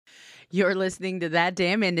You're listening to That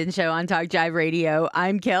Damn Ending Show on Talk Jive Radio.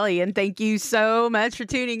 I'm Kelly, and thank you so much for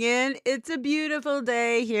tuning in. It's a beautiful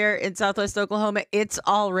day here in Southwest Oklahoma. It's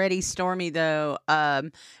already stormy, though.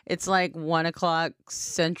 It's like 1 o'clock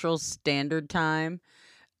Central Standard Time.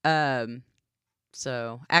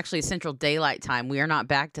 So actually Central Daylight Time. We are not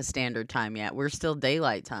back to Standard Time yet. We're still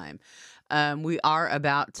Daylight Time. We are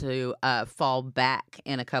about to fall back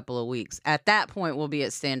in a couple of weeks. At that point, we'll be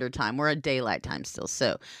at Standard Time. We're at Daylight Time still.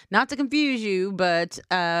 So not to confuse you, but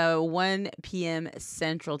 1 p.m.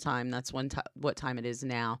 Central Time. That's what time it is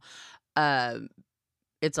now.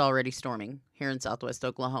 It's already storming here in Southwest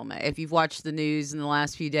Oklahoma. If you've watched the news in the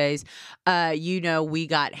last few days, we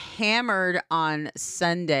got hammered on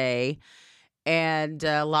Sunday. And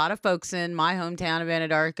a lot of folks in my hometown of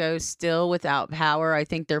Anadarko still without power. I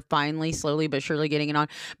think they're finally, slowly but surely getting it on.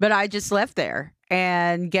 But I just left there.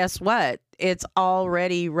 And guess what? It's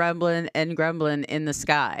already rumbling and grumbling in the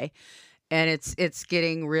sky. And it's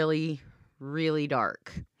getting really, really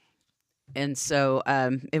dark. And so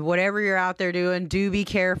if whatever you're out there doing, do be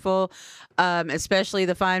careful, especially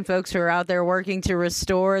the fine folks who are out there working to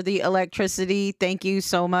restore the electricity. Thank you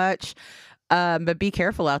so much. But be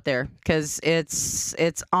careful out there because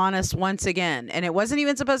it's on us once again. And it wasn't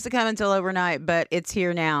even supposed to come until overnight, but it's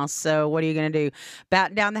here now. So what are you going to do?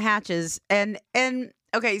 Batten down the hatches. And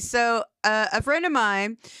okay, so a friend of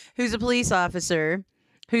mine who's a police officer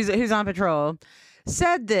who's on patrol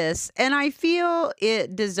said this, and I feel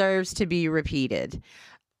it deserves to be repeated.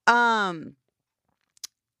 In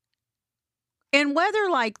weather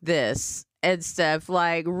like this, and stuff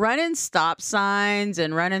like running stop signs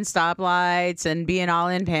and running stoplights and being all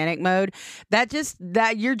in panic mode, that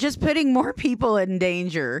you're just putting more people in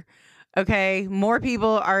danger. Okay, more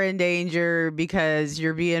people are in danger because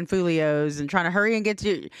you're being foolios and trying to hurry and get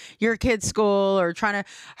to your kid's school, or trying to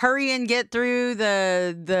hurry and get through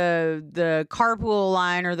the carpool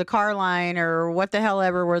line or the car line or what the hell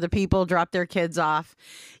ever, where the people drop their kids off.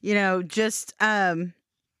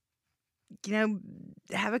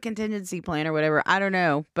 Have a contingency plan or whatever. I don't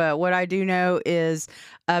know. But what I do know is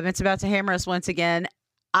it's about to hammer us once again.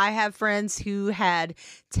 I have friends who had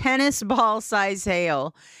tennis ball size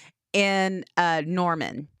hail in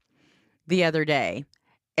Norman the other day.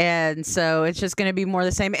 And so it's just going to be more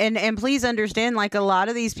the same. And please understand, like, a lot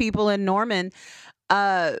of these people in Norman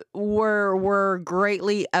were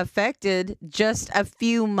greatly affected just a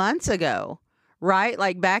few months ago, right?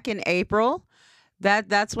 Like back in April.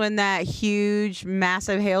 That's when that huge,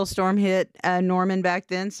 massive hailstorm hit Norman back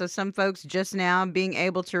then. So some folks just now being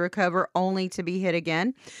able to recover only to be hit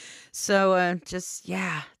again. So it's just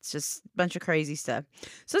a bunch of crazy stuff.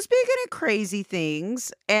 So speaking of crazy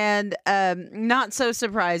things and not so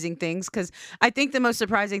surprising things, because I think the most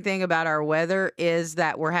surprising thing about our weather is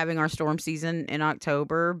that we're having our storm season in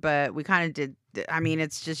October, but we kind of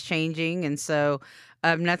it's just changing. And so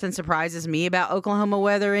nothing surprises me about Oklahoma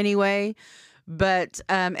weather anyway. But,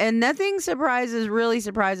 and nothing really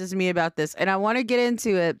surprises me about this. And I want to get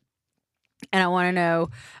into it. And I want to know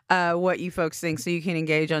what you folks think so you can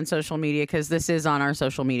engage on social media, because this is on our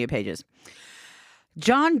social media pages.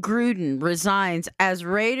 Jon Gruden resigns as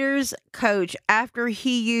Raiders coach after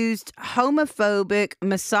he used homophobic,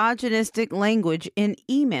 misogynistic language in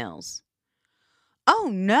emails. Oh,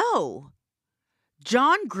 no.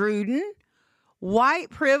 Jon Gruden, white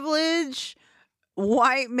privilege,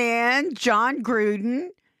 white man Jon Gruden,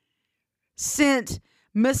 sent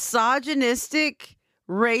misogynistic,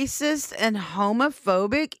 racist, and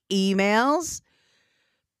homophobic emails.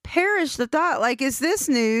 Perish the thought. Like, is this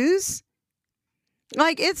news?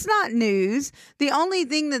 Like, it's not news. The only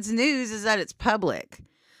thing that's news is that it's public.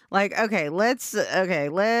 Like, okay, let's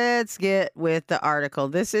get with the article.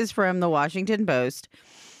 This is from the Washington Post.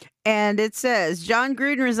 And it says, Jon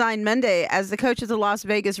Gruden resigned Monday as the coach of the Las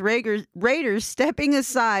Vegas Raiders, stepping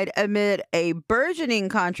aside amid a burgeoning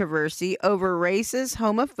controversy over racist,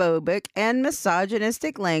 homophobic, and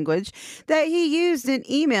misogynistic language that he used in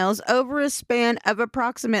emails over a span of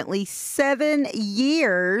approximately 7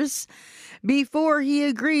 years before he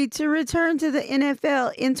agreed to return to the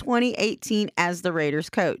NFL in 2018 as the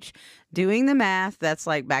Raiders coach. Doing the math, that's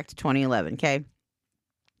like back to 2011, okay?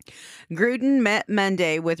 Gruden met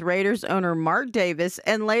Monday with Raiders owner Mark Davis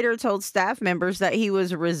and later told staff members that he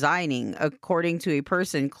was resigning, according to a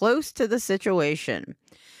person close to the situation.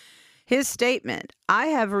 His statement, "I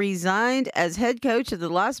have resigned as head coach of the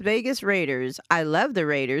Las Vegas Raiders. I love the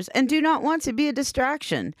Raiders and do not want to be a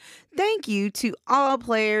distraction. Thank you to all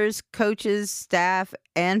players, coaches, staff,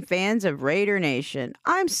 and fans of Raider Nation.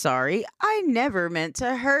 I'm sorry. I never meant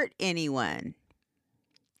to hurt anyone."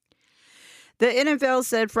 The NFL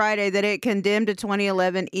said Friday that it condemned a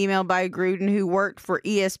 2011 email by Gruden, who worked for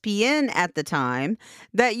ESPN at the time,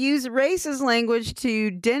 that used racist language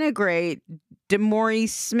to denigrate DeMaurice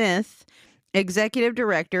Smith, executive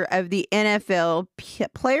director of the NFL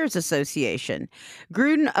Players Association.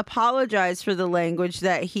 Gruden apologized for the language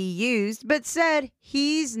that he used, but said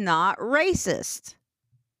he's not racist.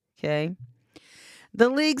 Okay. The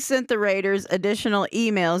league sent the Raiders additional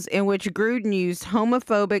emails in which Gruden used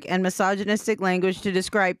homophobic and misogynistic language to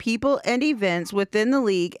describe people and events within the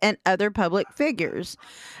league and other public figures.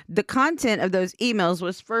 The content of those emails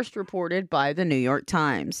was first reported by the New York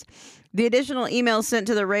Times. The additional emails sent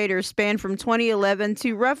to the Raiders spanned from 2011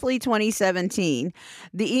 to roughly 2017.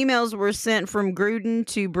 The emails were sent from Gruden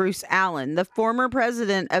to Bruce Allen, the former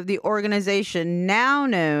president of the organization now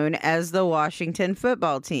known as the Washington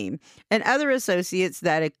Football Team, and other associates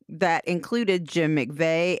that included Jim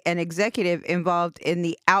McVay, an executive involved in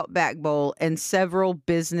the Outback Bowl, and several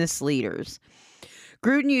business leaders.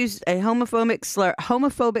 Gruden used a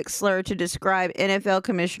homophobic slur to describe NFL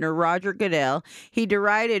Commissioner Roger Goodell. He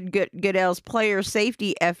derided Goodell's player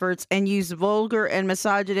safety efforts and used vulgar and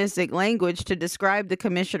misogynistic language to describe the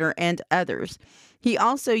commissioner and others. He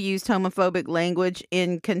also used homophobic language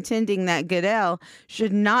in contending that Goodell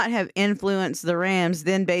should not have influenced the Rams,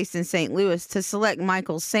 then based in St. Louis, to select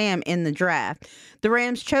Michael Sam in the draft. The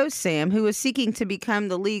Rams chose Sam, who was seeking to become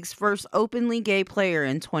the league's first openly gay player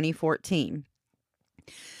in 2014.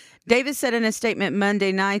 Davis said in a statement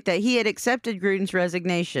Monday night that he had accepted Gruden's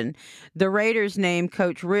resignation. The Raiders named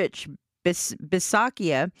Coach Rich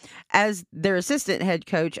Bisaccia as their assistant head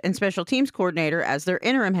coach and special teams coordinator as their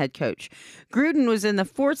interim head coach. Gruden was in the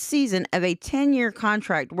fourth season of a 10-year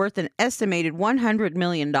contract worth an estimated $100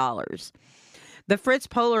 million. The Fritz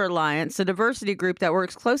Polar Alliance, a diversity group that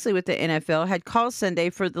works closely with the NFL, had called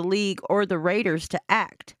Sunday for the league or the Raiders to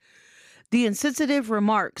act. The insensitive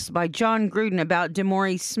remarks by John Gruden about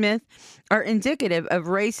DeMaurice Smith are indicative of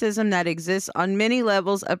racism that exists on many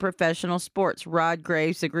levels of professional sports, Rod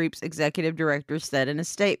Graves, the group's executive director, said in a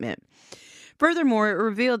statement. Furthermore, it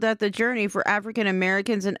revealed that the journey for African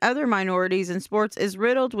Americans and other minorities in sports is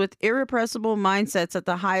riddled with irrepressible mindsets at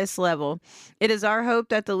the highest level. It is our hope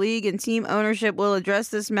that the league and team ownership will address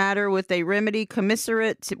this matter with a remedy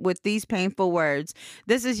commensurate with these painful words.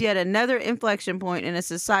 This is yet another inflection point in a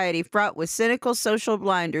society fraught with cynical social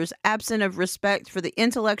blinders, absent of respect for the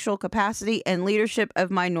intellectual capacity and leadership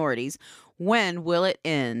of minorities. When will it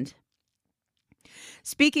end?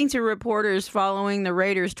 Speaking to reporters following the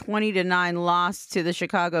Raiders' 20-9 loss to the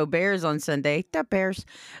Chicago Bears on Sunday,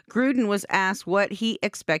 Gruden was asked what he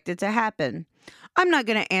expected to happen. I'm not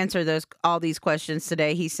going to answer all these questions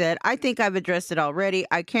today, he said. I think I've addressed it already.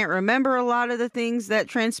 I can't remember a lot of the things that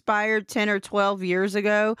transpired 10 or 12 years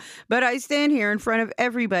ago, but I stand here in front of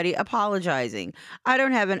everybody apologizing. I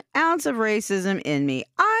don't have an ounce of racism in me.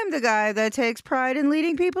 I'm the guy that takes pride in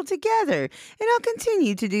leading people together, and I'll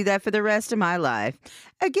continue to do that for the rest of my life.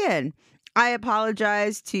 Again, I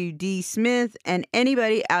apologize to D. Smith and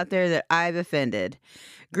anybody out there that I've offended.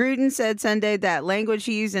 Gruden said Sunday that language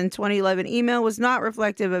he used in 2011 email was not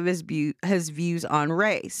reflective of his views on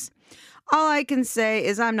race. All I can say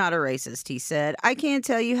is I'm not a racist, he said. I can't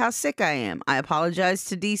tell you how sick I am. I apologize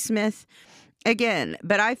to D. Smith again,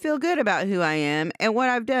 but I feel good about who I am and what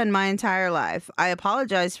I've done my entire life. I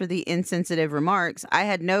apologize for the insensitive remarks. I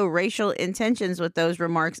had no racial intentions with those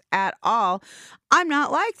remarks at all. I'm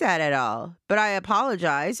not like that at all, but I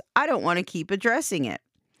apologize. I don't want to keep addressing it.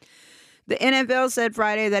 The NFL said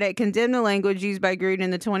Friday that it condemned the language used by Gruden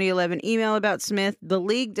in the 2011 email about Smith. The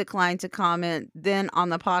league declined to comment then on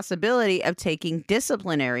the possibility of taking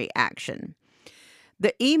disciplinary action.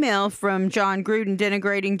 The email from John Gruden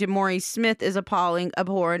denigrating DeMaurice Smith is appalling,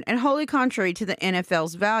 abhorrent, and wholly contrary to the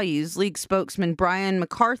NFL's values, league spokesman Brian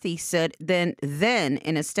McCarthy said then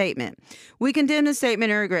in a statement. We condemn the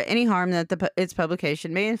statement and regret any harm that its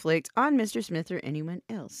publication may inflict on Mr. Smith or anyone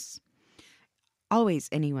else. Always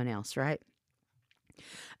anyone else, right?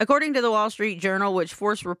 According to the Wall Street Journal, which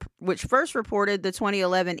first reported the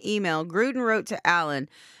 2011 email, Gruden wrote to Allen,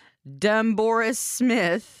 DeMaurice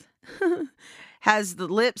Smith has the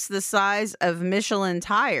lips the size of Michelin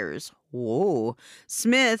tires. Whoa.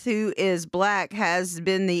 Smith, who is black, has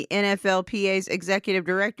been the NFLPA's executive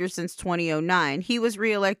director since 2009. He was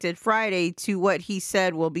reelected Friday to what he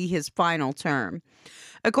said will be his final term.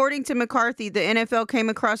 According to McCarthy, the NFL came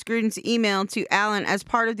across Gruden's email to Allen as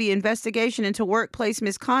part of the investigation into workplace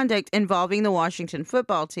misconduct involving the Washington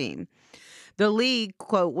Football Team. The league,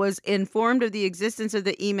 quote, was informed of the existence of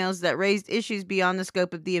the emails that raised issues beyond the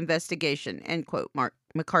scope of the investigation, end quote,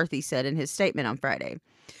 McCarthy said in his statement on Friday.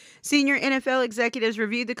 Senior NFL executives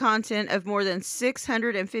reviewed the content of more than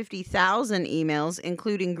 650,000 emails,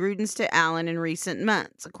 including Gruden's to Allen in recent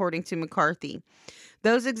months, according to McCarthy.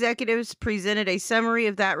 Those executives presented a summary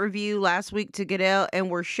of that review last week to Goodell and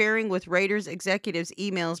were sharing with Raiders executives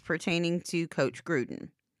emails pertaining to Coach Gruden.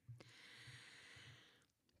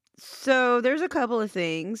 So there's a couple of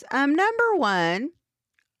things. Number one,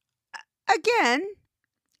 again,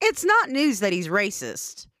 it's not news that he's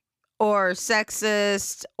racist or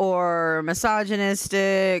sexist or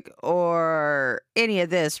misogynistic or any of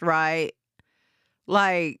this, right?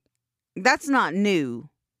 Like, that's not new.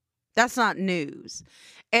 That's not news.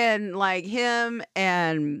 And like him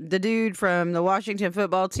and the dude from the Washington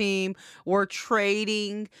football team were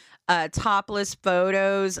trading topless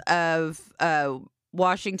photos of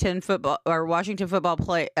Washington football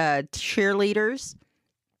play cheerleaders.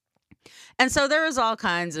 And so there was all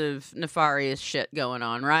kinds of nefarious shit going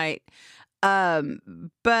on, right?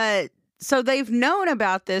 But so they've known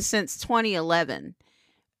about this since 2011.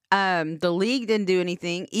 The league didn't do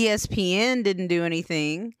anything. ESPN didn't do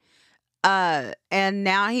anything. And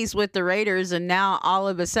now he's with the Raiders, and now all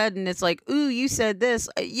of a sudden it's like, ooh, you said this.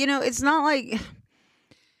 It's not like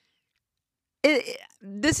it.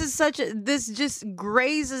 This just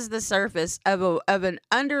grazes the surface of an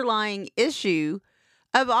underlying issue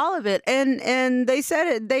of all of it, and they said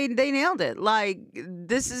it. They nailed it. Like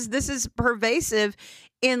this is pervasive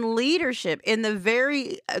in leadership, in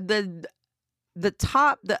the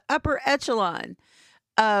top, the upper echelon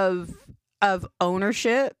of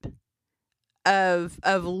ownership, of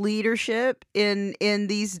leadership in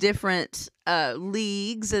these different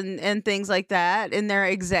leagues and things like that, in their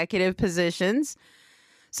executive positions.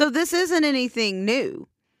 So this isn't anything new.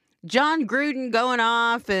 John Gruden going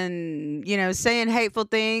off and, saying hateful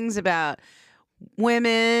things about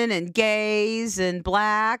women and gays and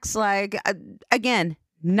blacks, like, again,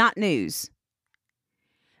 not news.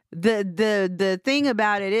 The thing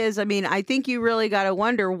about it is, I think you really got to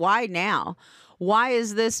wonder, why now? Why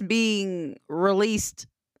is this being released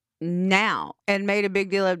now and made a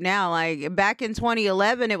big deal of now? Like back in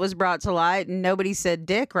 2011, it was brought to light and nobody said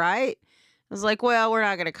dick, right? I was like, well, we're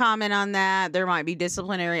not going to comment on that. There might be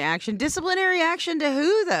disciplinary action. Disciplinary action to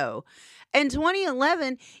who, though? In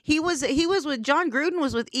 2011, he was with John Gruden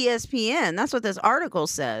was with ESPN. That's what this article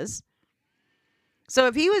says. So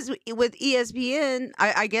if he was with ESPN,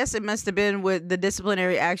 I guess it must have been with the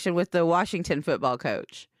disciplinary action with the Washington football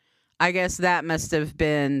coach. I guess that must have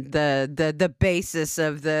been the basis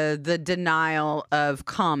of the denial of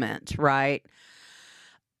comment, right?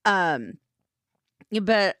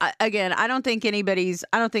 But again, I don't think anybody's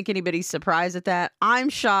surprised at that. I'm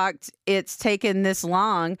shocked it's taken this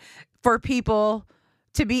long for people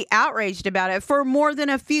to be outraged about it, for more than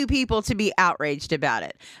a few people to be outraged about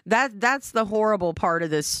it. That's the horrible part of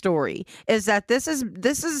this story, is that this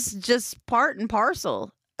is just part and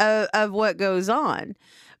parcel of what goes on.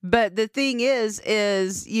 But the thing is,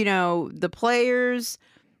 the players,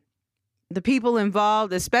 the people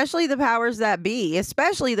involved, especially the powers that be,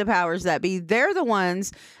 they're the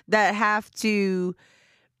ones that have to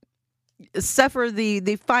suffer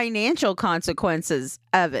the financial consequences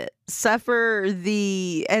of it.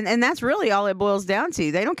 And that's really all it boils down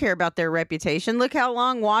to. They don't care about their reputation. Look how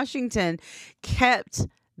long Washington kept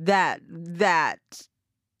that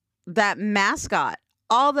mascot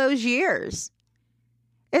all those years.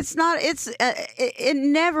 It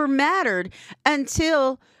never mattered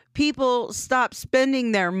until people stopped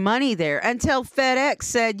spending their money there, until FedEx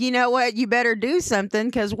said, you know what, you better do something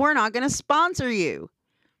because we're not going to sponsor you.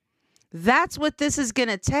 That's what this is going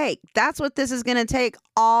to take. That's what this is going to take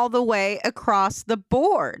all the way across the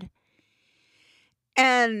board.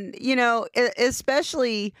 And,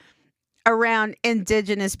 especially around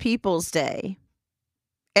Indigenous Peoples Day.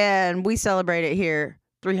 And we celebrate it here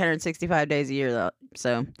 365 days a year, though.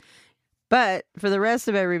 So, but for the rest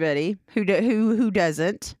of everybody who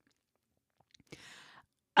doesn't,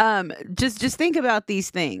 just think about these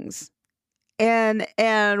things, and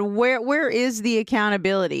where is the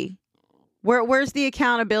accountability? Where's the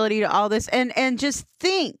accountability to all this? And just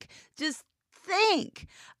think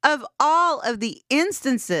of all of the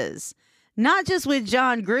instances, not just with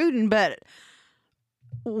John Gruden, but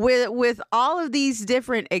with all of these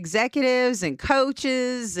different executives and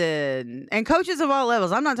coaches and coaches of all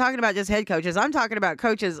levels. I'm not talking about just head coaches. I'm talking about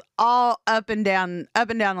coaches all up and down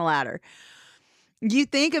the ladder. You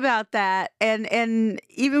think about that, and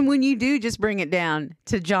even when you do just bring it down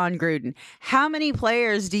to John Gruden, how many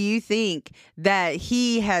players do you think that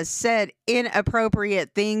he has said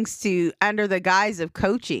inappropriate things to under the guise of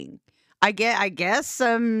coaching? I guess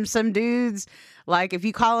some dudes, like, if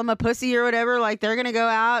you call them a pussy or whatever, like, they're gonna go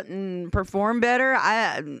out and perform better.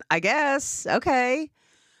 I guess. Okay.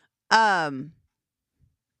 Um,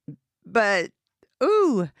 but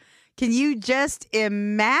ooh, can you just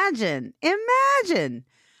imagine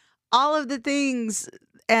all of the things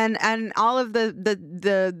and all of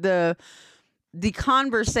the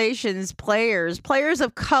conversations players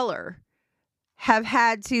of color have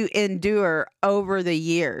had to endure over the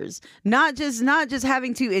years, not just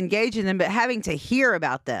having to engage in them, but having to hear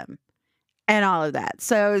about them and all of that.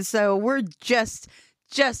 So we're just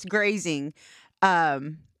grazing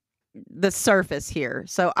um the surface here.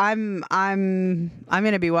 So I'm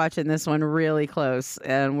going to be watching this one really close,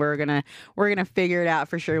 and we're going to figure it out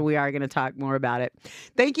for sure. We are going to talk more about it.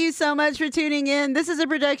 Thank you so much for tuning in. This is a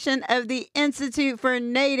production of the Institute for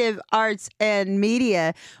Native Arts and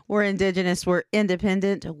Media. We're indigenous, we're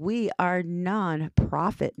independent, we are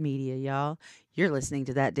non-profit media, y'all. You're listening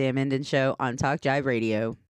to That Damn Ending Show on Talk Jive Radio.